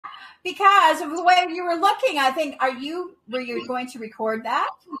because of the way you were looking. I think, were you going to record that?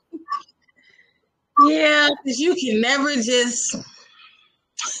 Yeah, because you can never just.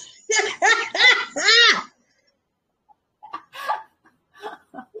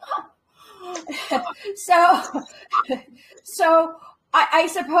 So I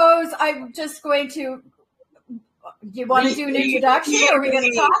suppose I'm just going to. Do you want to do an introduction, or are we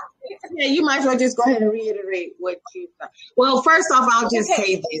going to talk? Yeah, you might as well just go ahead and reiterate what you thought. Well, first off, I'll just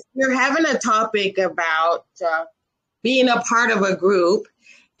say this. We're having a topic about being a part of a group.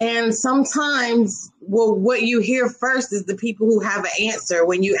 And sometimes, well, what you hear first is the people who have an answer.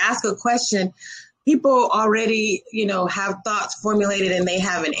 When you ask a question, people already, have thoughts formulated and they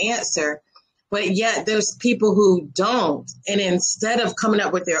have an answer. But yet there's people who don't. And instead of coming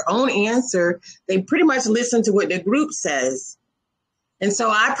up with their own answer, they pretty much listen to what the group says. And so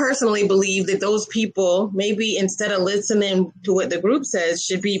I personally believe that those people, maybe instead of listening to what the group says,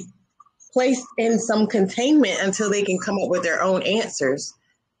 should be placed in some containment until they can come up with their own answers.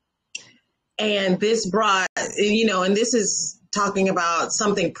 And this brought, and this is talking about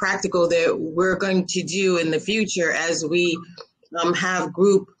something practical that we're going to do in the future as we have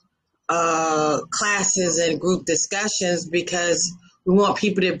group classes and group discussions, because we want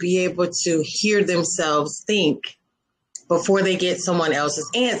people to be able to hear themselves think before they get someone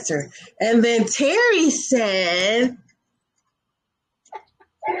else's answer. And then Terri said...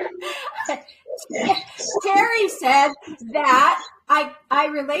 Terri said that I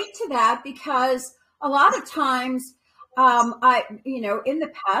relate to that because a lot of times, in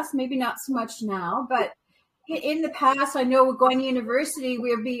the past, maybe not so much now, but in the past, I know going to university,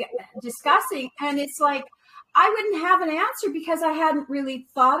 we'd be discussing, and it's like, I wouldn't have an answer because I hadn't really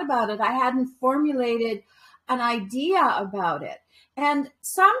thought about it. I hadn't formulated an idea about it. And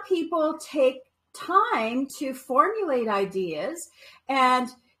some people take time to formulate ideas, and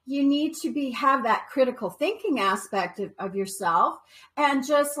you need to have that critical thinking aspect of yourself, and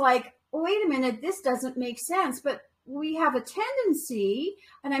just like, wait a minute, this doesn't make sense. But we have a tendency,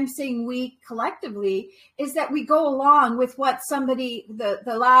 and I'm saying we collectively, is that we go along with what somebody, the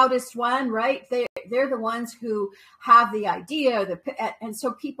loudest one, right? They're the ones who have the idea, and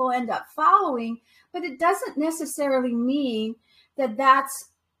so people end up following, but it doesn't necessarily mean that that's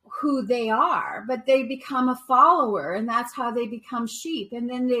who they are, but they become a follower, and that's how they become sheep. And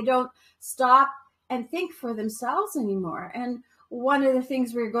then they don't stop and think for themselves anymore. And one of the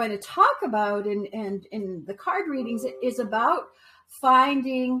things we're going to talk about in the card readings is about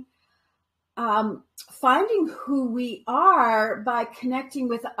finding who we are by connecting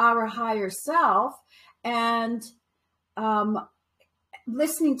with our higher self, and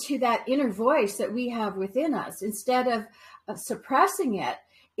listening to that inner voice that we have within us instead of suppressing it,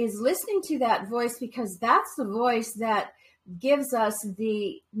 is listening to that voice, because that's the voice that gives us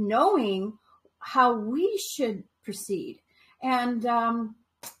the knowing how we should proceed. And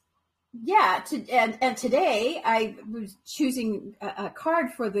today I was choosing a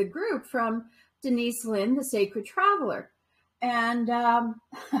card for the group from Denise Lynn, the Sacred Traveler. And the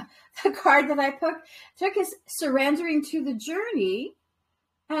card that I took is surrendering to the journey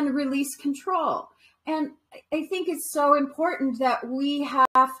and release control. And I think it's so important that we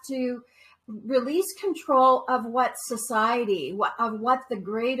have to release control of what society, of what the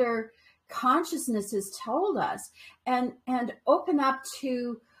greater consciousness has told us, and open up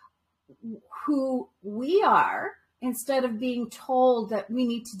to who we are, instead of being told that we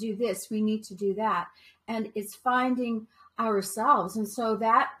need to do this, we need to do that. And it's finding ourselves. And so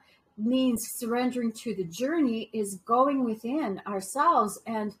that means surrendering to the journey is going within ourselves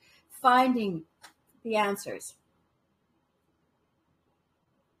and finding the answers.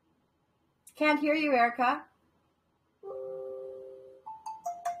 Can't hear you, Erika.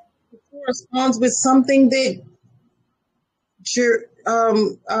 It corresponds with something that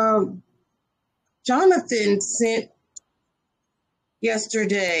Jonathan sent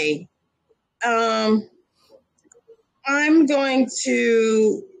yesterday. I'm going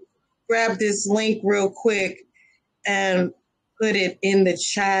to grab this link real quick and put it in the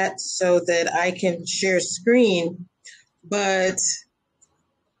chat so that I can share screen. But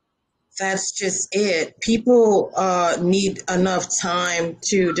that's just it. People need enough time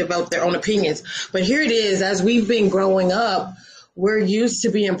to develop their own opinions. But here it is. As we've been growing up, we're used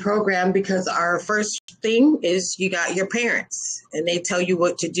to being programmed, because our first thing is you got your parents and they tell you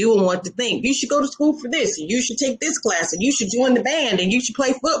what to do and what to think. You should go to school for this, and you should take this class, and you should join the band, and you should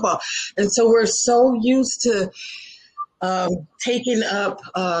play football. And so we're so used to taking up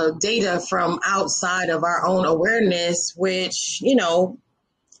data from outside of our own awareness, which,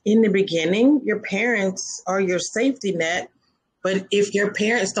 in the beginning, your parents are your safety net, But if your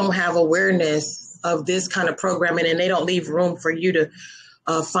parents don't have awareness of this kind of programming and they don't leave room for you to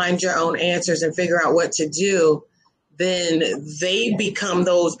find your own answers and figure out what to do, then they become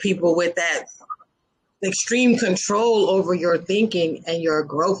those people with that extreme control over your thinking and your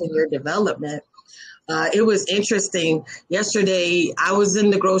growth and your development. It was interesting. Yesterday, I was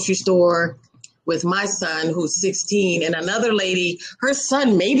in the grocery store with my son, who's 16, and another lady, her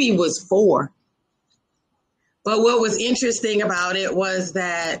son maybe was 4. But what was interesting about it was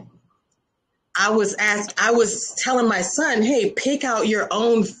that I was telling my son, hey, pick out your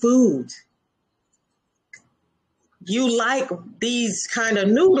own food. You like these kind of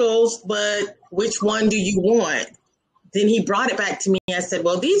noodles, but which one do you want? Then he brought it back to me. I said,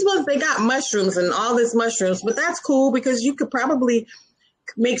 well, these ones, they got mushrooms and all this mushrooms, but that's cool because you could probably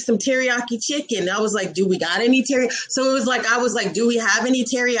make some teriyaki chicken. I was like, do we got any teriyaki? So it was like, I was like, do we have any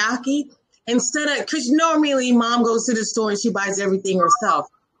teriyaki? Instead of, because normally mom goes to the store and she buys everything herself.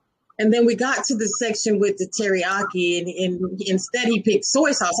 And then we got to the section with the teriyaki and instead he picked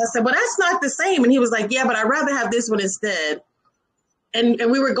soy sauce. I said, well, that's not the same. And he was like, yeah, but I'd rather have this one instead. And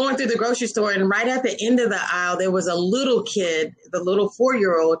we were going through the grocery store, and right at the end of the aisle, there was a little kid, the little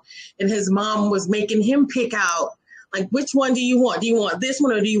 4-year-old, and his mom was making him pick out, like, which one do you want? Do you want this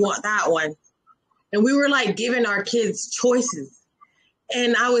one or do you want that one? And we were like giving our kids choices.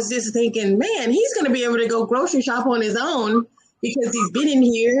 And I was just thinking, man, he's going to be able to go grocery shop on his own because he's been in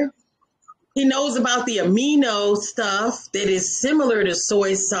here. He knows about the amino stuff that is similar to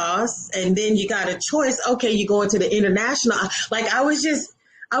soy sauce. And then you got a choice. Okay, you go into the international. Like, I was just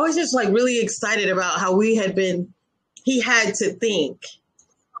like really excited about how he had to think.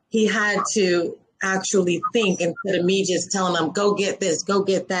 He had to actually think instead of me just telling him, go get this, go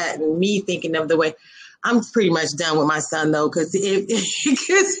get that. And me thinking of the way. I'm pretty much done with my son though, because he's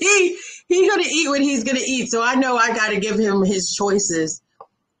going to eat what he's going to eat. So I know I got to give him his choices.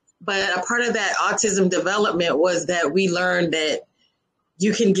 But a part of that autism development was that we learned that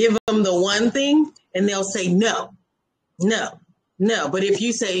you can give them the one thing and they'll say, no. But if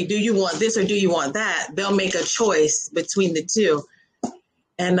you say, do you want this or do you want that? They'll make a choice between the two.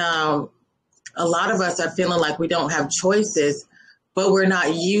 And a lot of us are feeling like we don't have choices, but we're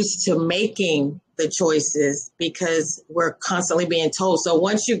not used to making the choices because we're constantly being told. So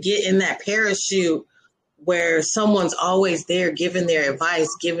once you get in that parachute where someone's always there giving their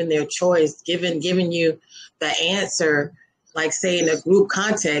advice, giving their choice, giving you the answer, like say in a group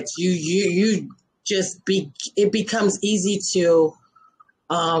context, you just it becomes easy to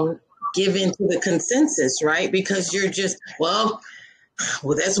give into the consensus, right? Because you're just, well,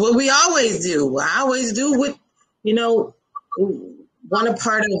 that's what we always do. I always do with, one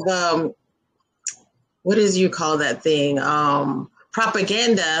part of what is you call that thing?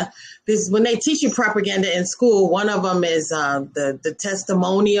 Propaganda. This when they teach you propaganda in school, one of them is the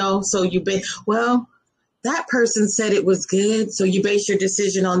testimonial. So that person said it was good, so you base your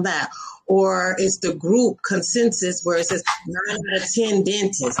decision on that. Or it's the group consensus where it says 9 out of 10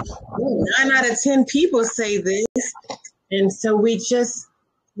 dentists. 9 out of 10 people say this. And so we're just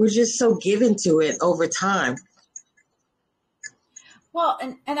so given to it over time. Well,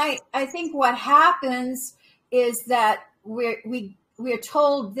 and I think what happens is that we're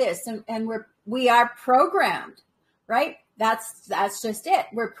told this and we are programmed, right? That's just it.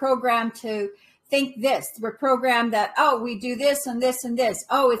 We're programmed to think this. We're programmed that, oh, we do this and this and this.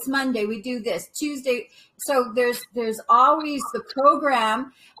 Oh, it's Monday, we do this. Tuesday. So there's always the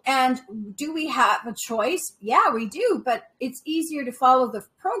program. And do we have a choice? Yeah, we do. But it's easier to follow the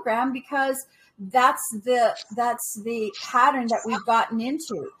program because that's the pattern that we've gotten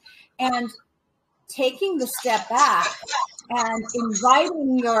into. And taking the step back and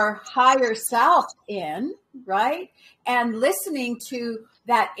inviting your higher self in, right? And listening to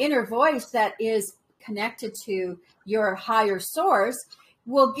that inner voice that is connected to your higher source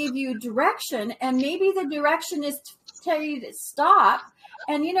will give you direction. And maybe the direction is to tell you to stop.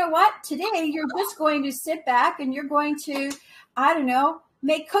 And you know what? Today, you're just going to sit back and you're going to,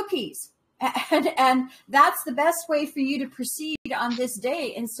 make cookies. And that's the best way for you to proceed on this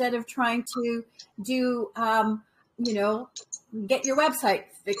day instead of trying to do, get your website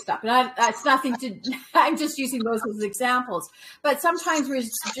fixed up. And that's nothing to, I'm just using those as examples. But sometimes we're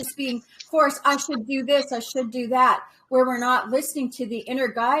just being forced, I should do this, I should do that, where we're not listening to the inner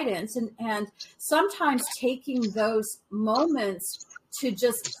guidance. And sometimes taking those moments to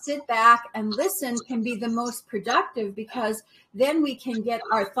just sit back and listen can be the most productive because then we can get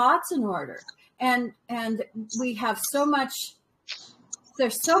our thoughts in order. And we have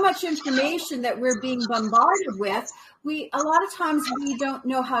there's so much information that we're being bombarded with a lot of times we don't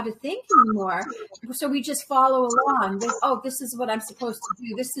know how to think anymore. So we just follow along with, oh, this is what I'm supposed to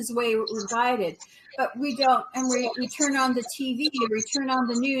do. This is the way we're guided. But we don't, and we turn on the TV or we turn on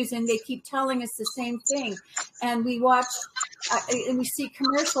the news and they keep telling us the same thing. And we watch and we see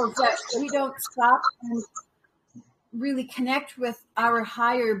commercials that we don't stop and really connect with our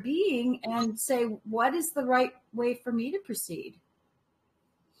higher being and say, what is the right way for me to proceed?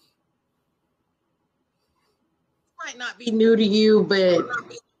 Might not be new to you, but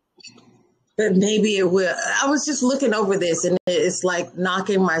maybe it will. I was just looking over this and it's like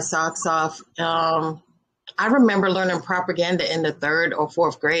knocking my socks off. I remember learning propaganda in the 3rd or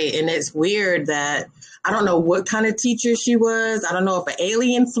 4th grade, and it's weird that I don't know what kind of teacher she was. I don't know if an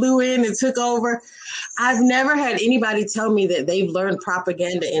alien flew in and took over. I've never had anybody tell me that they've learned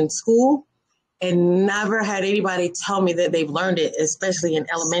propaganda in school, and never had anybody tell me that they've learned it, especially in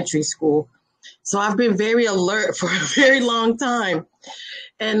elementary school. So I've been very alert for a very long time.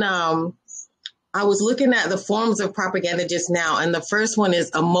 And I was looking at the forms of propaganda just now, and the first one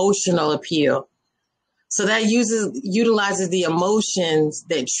is emotional appeal. So that utilizes the emotions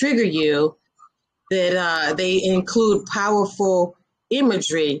that trigger you, that they include powerful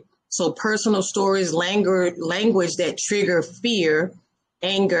imagery. So personal stories, language that trigger fear,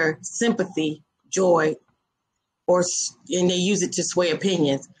 anger, sympathy, joy, and they use it to sway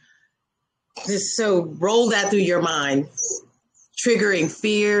opinions. So roll that through your mind, triggering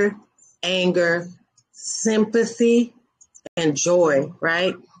fear, anger, sympathy, and joy,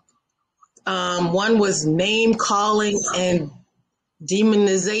 right? One was name calling and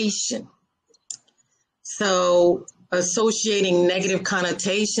demonization. So associating negative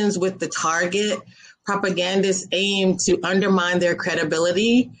connotations with the target, propagandists aim to undermine their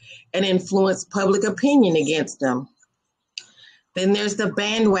credibility and influence public opinion against them. Then there's the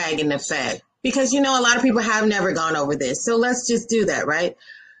bandwagon effect, because, a lot of people have never gone over this. So let's just do that, right?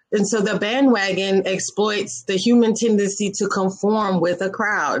 And so the bandwagon exploits the human tendency to conform with a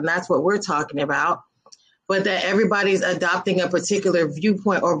crowd. And that's what we're talking about. But that everybody's adopting a particular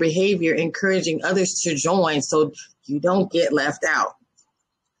viewpoint or behavior, encouraging others to join so you don't get left out.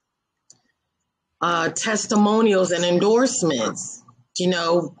 Testimonials and endorsements.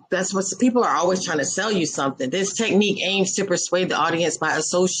 That's what people are always trying to sell you something. This technique aims to persuade the audience by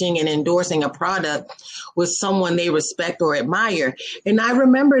associating and endorsing a product with someone they respect or admire. And I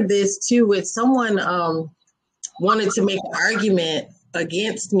remember this too, with someone wanted to make an argument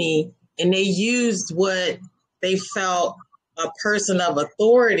against me, and they used what they felt a person of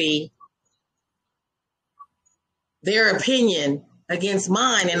authority, their opinion against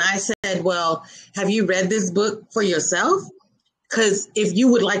mine. And I said, well, have you read this book for yourself? Because if you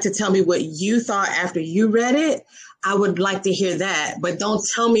would like to tell me what you thought after you read it, I would like to hear that. But don't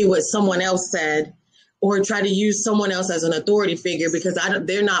tell me what someone else said or try to use someone else as an authority figure, because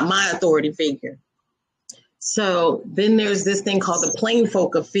they're not my authority figure. So then there's this thing called the plain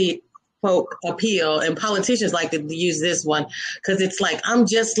folk appeal, and politicians like to use this one because it's like, I'm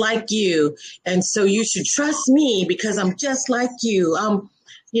just like you, and so you should trust me because I'm just like you.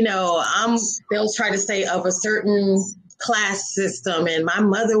 They'll try to say of a certain class system, and my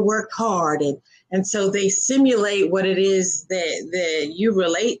mother worked hard, and so they simulate what it is that you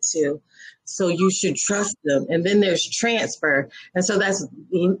relate to, so you should trust them. And then there's transfer, and so that's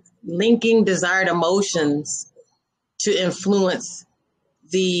linking desired emotions to influence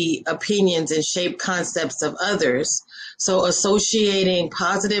the opinions and shape concepts of others. So associating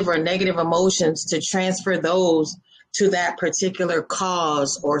positive or negative emotions to transfer those to that particular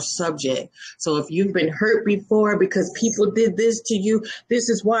cause or subject. So if you've been hurt before because people did this to you, this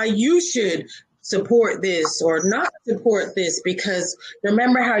is why you should support this or not support this, because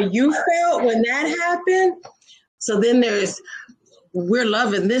remember how you felt when that happened? So then we're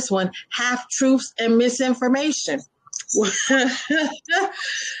loving this one, half truths and misinformation.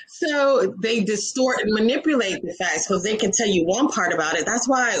 So they distort and manipulate the facts because they can tell you one part about it. That's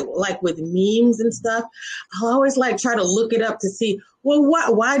why, like with memes and stuff, I always try to look it up to see, well,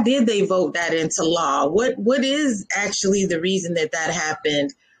 why did they vote that into law? What is actually the reason that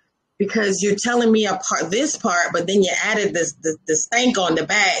happened? Because you're telling me this part, but then you added the stank on the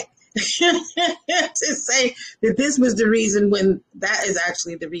back to say that this was the reason when that is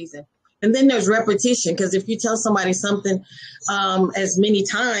actually the reason. And then there's repetition, because if you tell somebody something as many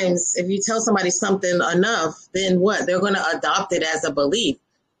times, if you tell somebody something enough, then what? They're going to adopt it as a belief.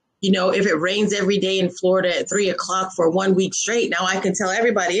 If it rains every day in Florida at 3:00 for 1 week straight, now I can tell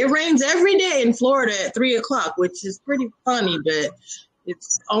everybody it rains every day in Florida at 3:00, which is pretty funny, but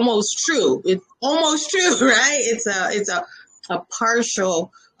it's almost true. It's almost true, right? It's a a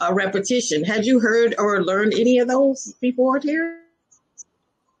partial repetition. Had you heard or learned any of those before, Terri?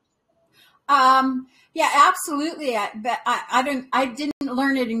 Yeah, absolutely. I didn't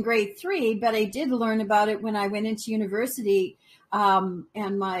learn it in grade 3, but I did learn about it when I went into university. I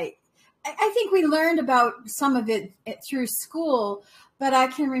think we learned about some of it through school, but I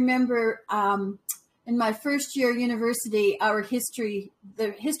can remember in my first year university,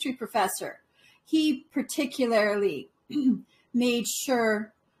 the history professor, he particularly made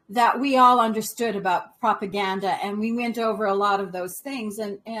sure that we all understood about propaganda, and we went over a lot of those things.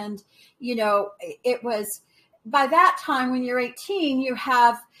 And it was by that time when you're 18,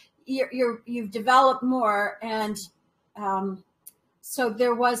 you've developed more, and so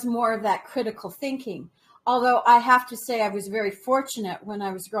there was more of that critical thinking. Although I have to say I was very fortunate when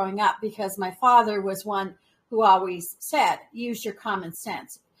I was growing up, because my father was one who always said, use your common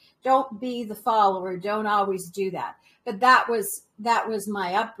sense. Don't be the follower. Don't always do that. But that was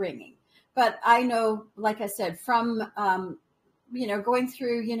my upbringing. But I know, like I said, from going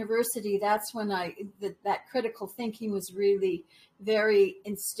through university, that's when that critical thinking was really very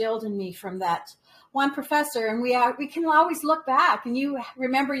instilled in me from that one professor. And we can always look back, and you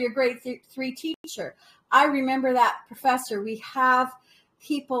remember your grade 3 teacher. I remember that professor. We have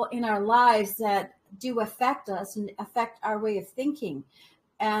people in our lives that do affect us and affect our way of thinking.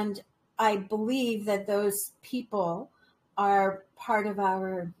 And I believe that those people are part of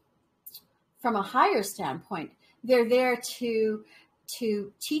from a higher standpoint. They're there to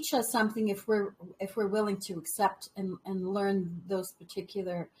teach us something if we're willing to accept and learn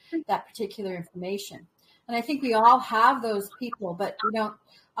that particular information. And I think we all have those people, but we don't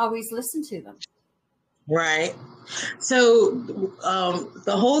always listen to them. Right. So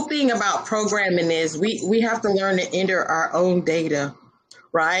the whole thing about programming is we have to learn to enter our own data,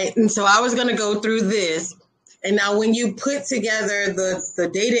 right? And so I was going to go through this. And now when you put together the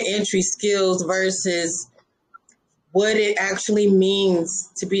data entry skills versus what it actually means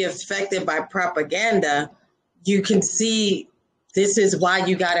to be affected by propaganda, you can see this is why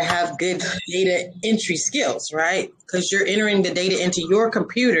you got to have good data entry skills, right? Because you're entering the data into your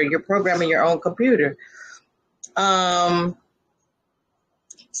computer. You're programming your own computer.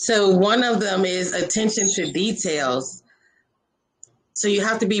 So one of them is attention to details. So you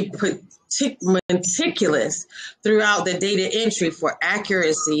have to be meticulous throughout the data entry for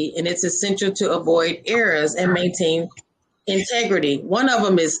accuracy, and it's essential to avoid errors and maintain integrity. One of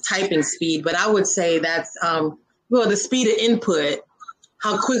them is typing speed, but I would say that's the speed of input.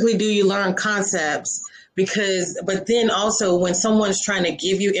 How quickly do you learn concepts? But then also when someone's trying to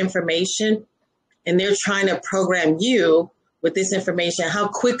give you information and they're trying to program you with this information, how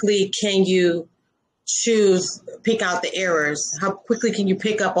quickly can you pick out the errors? How quickly can you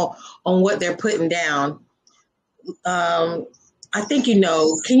pick up on what they're putting down? I think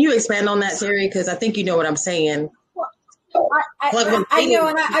can you expand on that, Terri? Because I think you know what I'm saying. I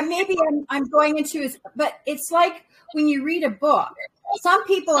know, and maybe I'm going into it, but it's like when you read a book, some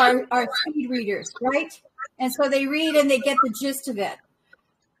people are speed readers, right? And so they read and they get the gist of it.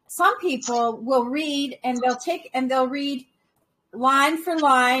 Some people will read and they'll read line for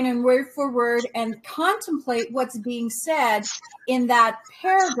line and word for word and contemplate what's being said in that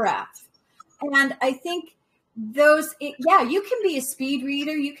paragraph. And I think you can be a speed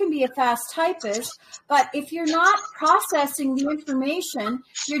reader, you can be a fast typist, but if you're not processing the information,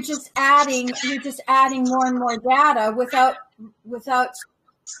 you're just adding more and more data without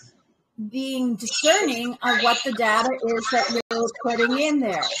being discerning of what the data is that you're putting in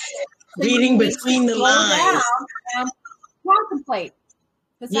there. So reading between the lines. Contemplate.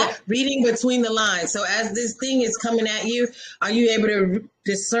 Reading between the lines. So as this thing is coming at you, are you able to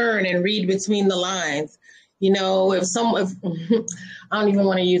discern and read between the lines? If I don't even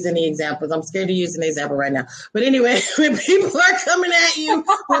want to use any examples. I'm scared to use an example right now. But anyway, when people are coming at you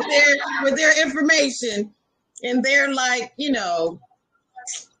with their information, and they're like,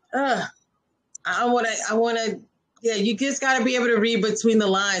 I want to. Yeah, you just got to be able to read between the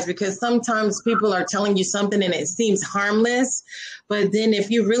lines, because sometimes people are telling you something and it seems harmless. But then if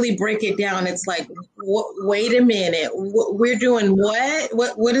you really break it down, it's like, wait a minute, we're doing what?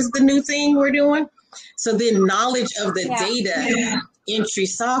 What is the new thing we're doing? So then knowledge of the data entry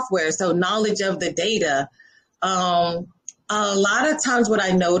software. So knowledge of the data. A lot of times what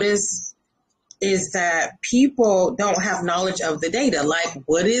I notice is that people don't have knowledge of the data. Like,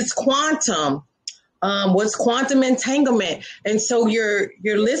 what is quantum? What's quantum entanglement? And so you're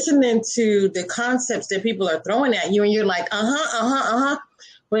listening to the concepts that people are throwing at you, and you're like,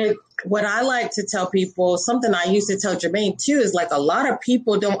 But what I like to tell people, something I used to tell Jermaine too, is like a lot of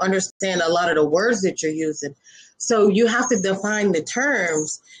people don't understand a lot of the words that you're using. So you have to define the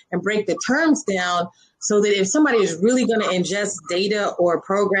terms and break the terms down so that if somebody is really going to ingest data or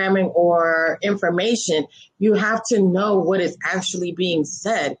programming or information, you have to know what is actually being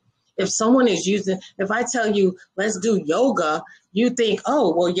said. If someone is using, if I tell you, let's do yoga, you think,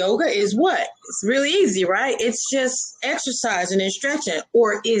 oh, well, yoga is what? It's really easy, right? It's just exercising and stretching.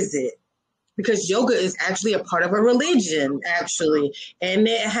 Or is it? Because yoga is actually a part of a religion, actually. And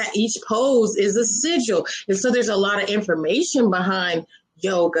each pose is a sigil. And so there's a lot of information behind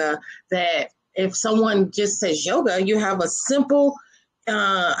yoga that if someone just says yoga, you have a simple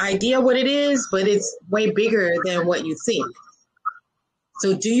idea what it is, but it's way bigger than what you think.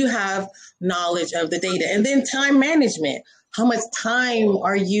 So do you have knowledge of the data? And then time management. How much time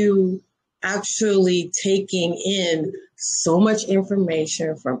are you actually taking in so much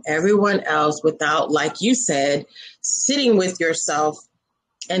information from everyone else without, like you said, sitting with yourself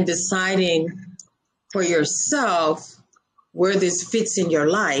and deciding for yourself where this fits in your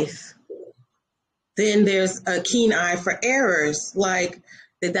life? Then there's a keen eye for errors. Like,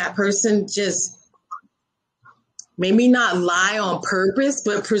 did that person just maybe not lie on purpose,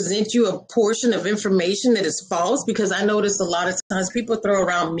 but present you a portion of information that is false? Because I notice a lot of times people throw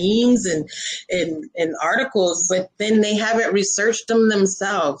around memes and articles, but then they haven't researched them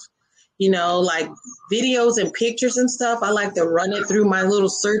themselves. You know, like videos and pictures and stuff. I like to run it through my little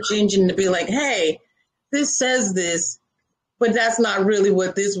search engine to be like, hey, this says this, but that's not really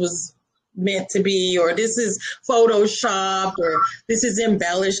what this was meant to be, or this is photoshopped, or this is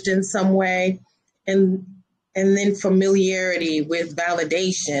embellished in some way. And then familiarity with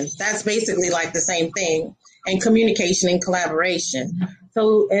validation. That's basically like the same thing. And communication and collaboration.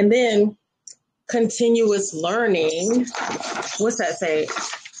 So, and then continuous learning. What's that say?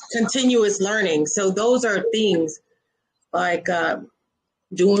 Continuous learning. So those are things like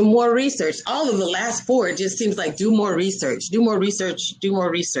doing more research. All of the last four, it just seems like do more research, do more research, do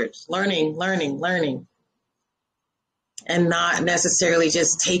more research, learning. And not necessarily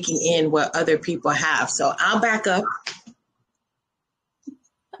just taking in what other people have. So I'll back up.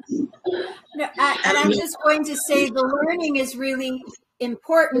 No, and I'm just going to say the learning is really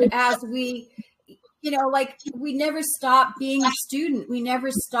important as we, like we never stop being a student. We never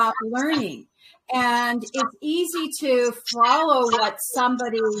stop learning. And it's easy to follow what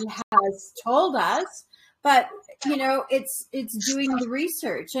somebody has told us, but it's doing the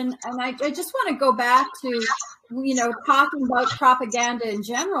research. And I just want to go back to, talking about propaganda in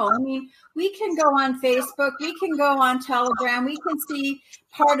general. I mean, we can go on Facebook, we can go on Telegram, we can see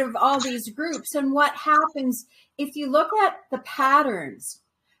part of all these groups. And what happens if you look at the patterns,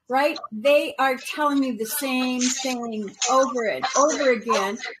 right? They are telling you the same thing over and over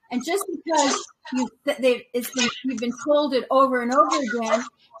again. And just because you've been told it over and over again,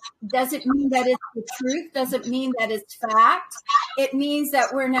 doesn't mean that it's the truth, doesn't mean that it's fact. It means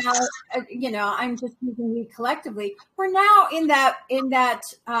that we're now, I'm just using we collectively, we're now in that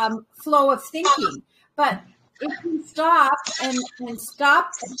flow of thinking. But if you stop and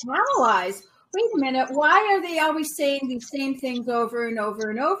stop and analyze, wait a minute, why are they always saying these same things over and over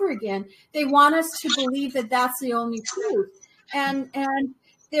and over again? They want us to believe that that's the only truth. And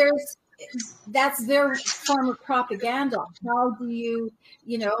that's their form of propaganda. How do you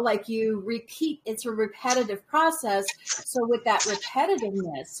repeat? It's a repetitive process. So with that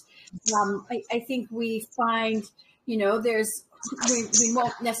repetitiveness, I think we find, there's, we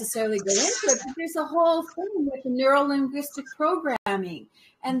won't necessarily go into it, but there's a whole thing with the neuro-linguistic programming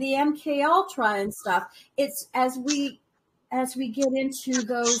and the MK Ultra and stuff. It's as we get into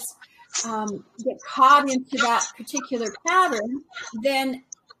those, get caught into that particular pattern, then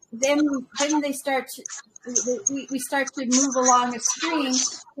they start to, we start to move along a stream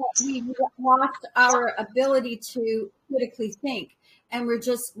that we've lost our ability to critically think, and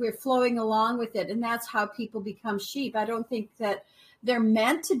we're flowing along with it. And that's how people become sheep. I don't think that they're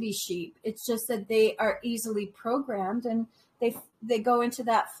meant to be sheep. It's just that they are easily programmed and they go into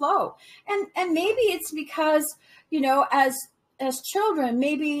that flow. And maybe it's because, as children,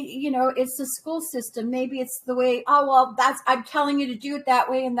 maybe, it's the school system. Maybe it's the way, I'm telling you to do it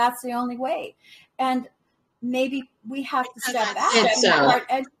that way, and that's the only way. And maybe we have to step back and start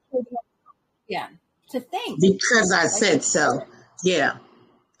educating again to think. Because I said so. Yeah.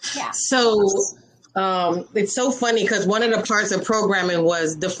 So it's so funny because one of the parts of programming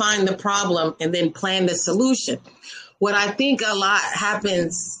was define the problem and then plan the solution. What I think a lot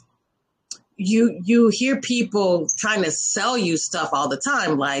happens, you hear people trying to sell you stuff all the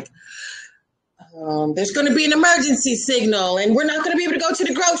time, like there's going to be an emergency signal and we're not going to be able to go to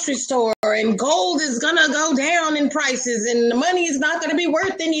the grocery store and gold is going to go down in prices and the money is not going to be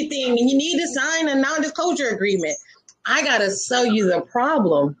worth anything and you need to sign a non-disclosure agreement. I got to sell you the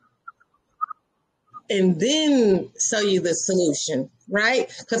problem and then sell you the solution,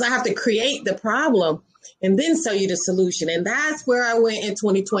 right? Because I have to create the problem and then sell you the solution. And that's where I went in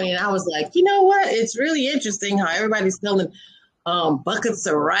 2020. And I was like, you know what? It's really interesting how everybody's selling buckets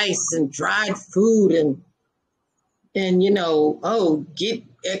of rice and dried food and you know, oh, get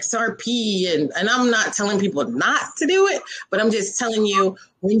XRP. And I'm not telling people not to do it, but I'm just telling you,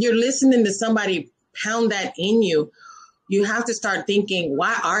 when you're listening to somebody pound that in you, you have to start thinking,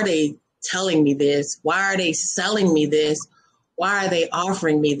 why are they telling me this? Why are they selling me this? Why are they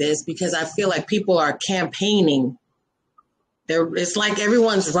offering me this? Because I feel like people are campaigning. It's like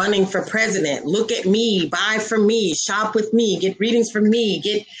everyone's running for president. Look at me, buy from me, shop with me, get readings from me,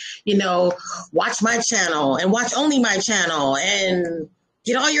 watch my channel and watch only my channel and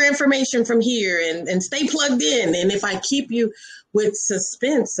get all your information from here and stay plugged in. And if I keep you with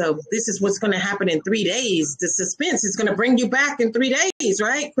suspense of this is what's going to happen in 3 days, the suspense is going to bring you back in 3 days,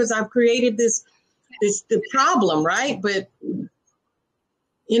 right? Because I've created the problem, right? But,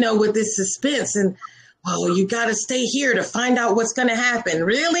 with this suspense and, oh, you got to stay here to find out what's going to happen.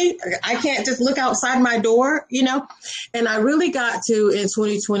 Really? I can't just look outside my door, And I really got to in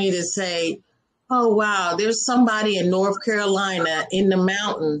 2020 to say, oh, wow, there's somebody in North Carolina in the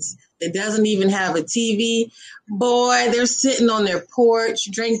mountains that doesn't even have a TV. Boy, they're sitting on their porch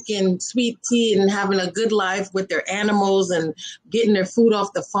drinking sweet tea and having a good life with their animals and getting their food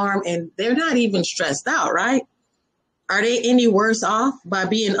off the farm. And they're not even stressed out, right? Are they any worse off by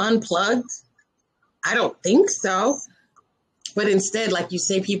being unplugged? I don't think so. But instead, like you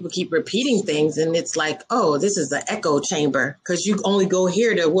say, people keep repeating things and it's like, oh, this is the echo chamber because you only go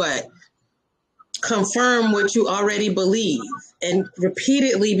here to what? Confirm what you already believe and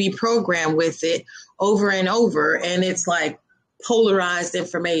repeatedly be programmed with it over and over. And it's like polarized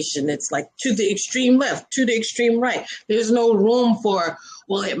information. It's like to the extreme left, to the extreme right. There's no room for,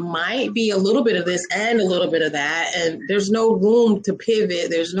 well, it might be a little bit of this and a little bit of that. And there's no room to pivot.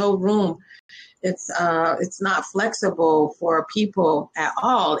 There's no room. It's not flexible for people at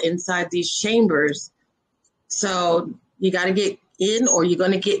all inside these chambers. So you got to get in or you're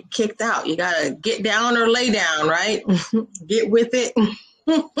going to get kicked out. You got to get down or lay down, right? Get with it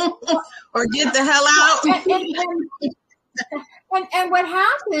or get the hell out. And what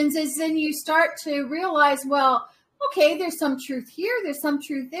happens is then you start to realize, well, okay, there's some truth here, there's some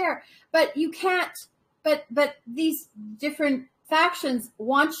truth there, but you can't, but these different factions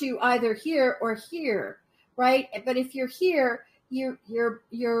want you either here or here, right? But if you're here, you're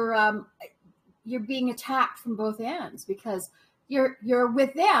being attacked from both ends because you're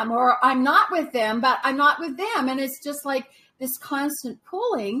with them, or I'm not with them, but I'm not with them, and it's just like this constant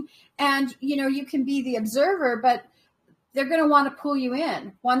pulling. And you can be the observer, but they're going to want to pull you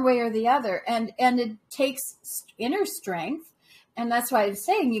in one way or the other, and it takes inner strength. And that's why I'm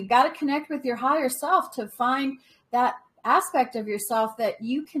saying you've got to connect with your higher self to find that aspect of yourself that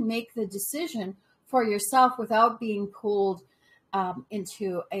you can make the decision for yourself without being pulled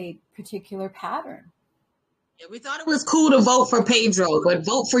into a particular pattern. Yeah, we thought it was cool to vote for Pedro, but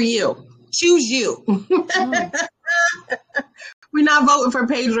vote for you. Choose you. We're not voting for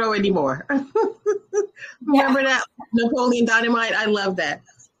Pedro anymore. Remember that Napoleon Dynamite? I love that.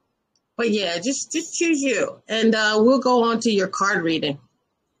 But yeah, just choose you. And we'll go on to your card reading.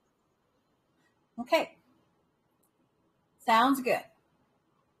 Okay. Sounds good.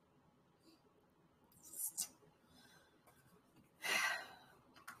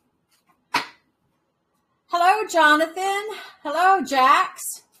 Hello, Jonathan. Hello,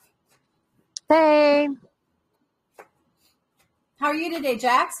 Jax. Hey. How are you today,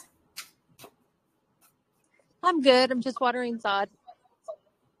 Jax? I'm good. I'm just watering sod.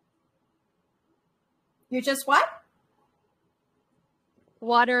 You're just what?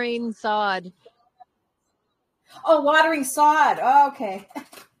 Watering sod. Oh, watering sod. Oh, okay.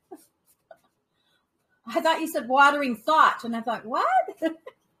 I thought you said watering thought, and I thought, what?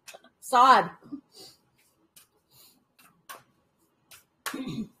 Sod.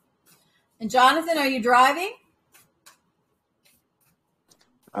 And Jonathan, are you driving?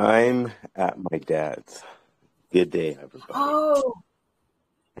 I'm at my dad's. Good day, everybody. Oh.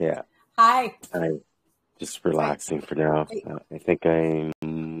 Yeah. Hi. I'm just relaxing for now. I think I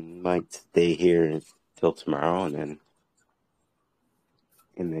might stay here until tomorrow and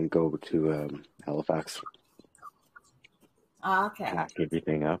then go to Halifax. Okay. Pack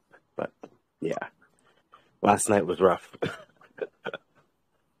everything up. But yeah. Last night was rough.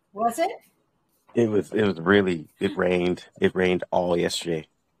 Was it? it rained. It rained all yesterday.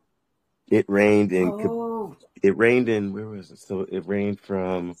 It rained in Oh. where was it? So it rained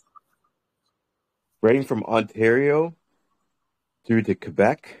from Ontario through to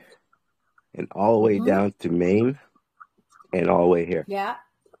Quebec and all the way down to Maine and all the way here. Yeah.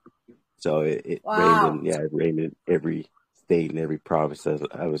 So it Wow. rained in every state and every province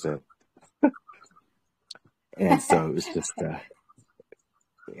I was in. And so it was just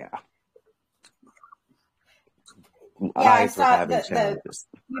yeah. I Eyes were saw having challenges.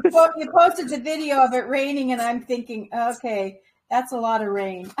 you posted the video of it raining, and I'm thinking, okay, that's a lot of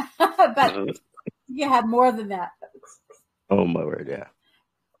rain. But you had more than that. Oh my word, yeah.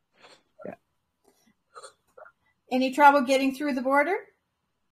 Yeah. Any trouble getting through the border?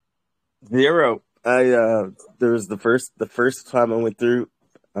 Zero. There was the first time I went through,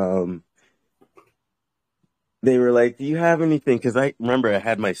 they were like, "Do you have anything?" Because I remember I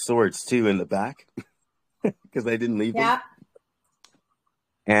had my swords too in the back because I didn't leave them.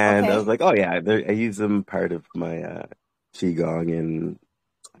 And I was like, "Oh yeah, I use them part of my qigong, and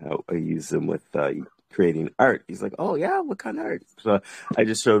I use them with creating art." He's like, "Oh yeah, what kind of art?" So I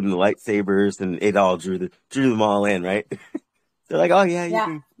just showed them the lightsabers, and it all drew them all in, right? They're like, "Oh yeah,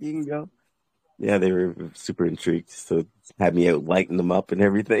 you can go." Yeah, they were super intrigued, so had me out lighting them up and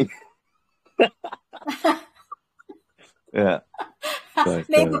everything. Yeah. But,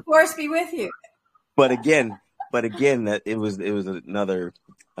 may the force be with you. But again, that it was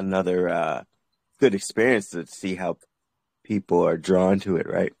another good experience to see how people are drawn to it,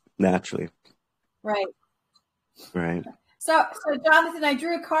 right? Naturally. Right. Right. So Jonathan, I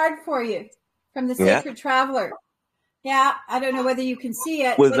drew a card for you from the Sacred Traveler. Yeah, I don't know whether you can see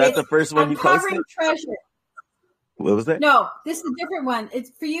it. Was that the first one you posted? Uncovering treasure. What was that? No, this is a different one. It's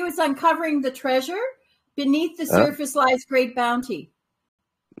for you. It's uncovering the treasure. Beneath the surface lies great bounty.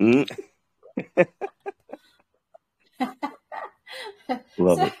 Love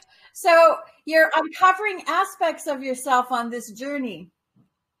it. So you're uncovering aspects of yourself on this journey.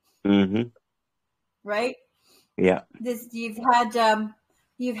 Mm-hmm. Right? Yeah. You've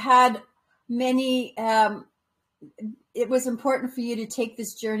had many. It was important for you to take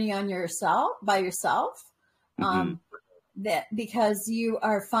this journey by yourself. That because you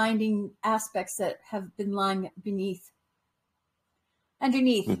are finding aspects that have been lying underneath.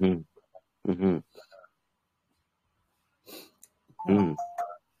 Mm-hmm. Mm-hmm. Mm.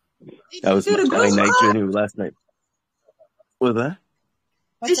 That was my night journey last night. What was that?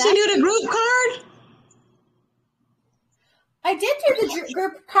 Did she do the group card? I did do the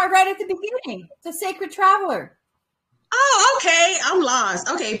group card right at the beginning. The Sacred Traveler. Oh, okay. I'm lost.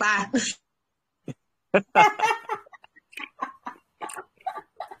 Okay, bye.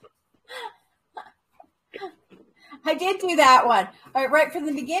 I did do that one. Right from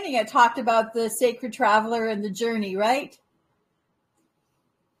the beginning, I talked about the Sacred Traveler and the journey, right?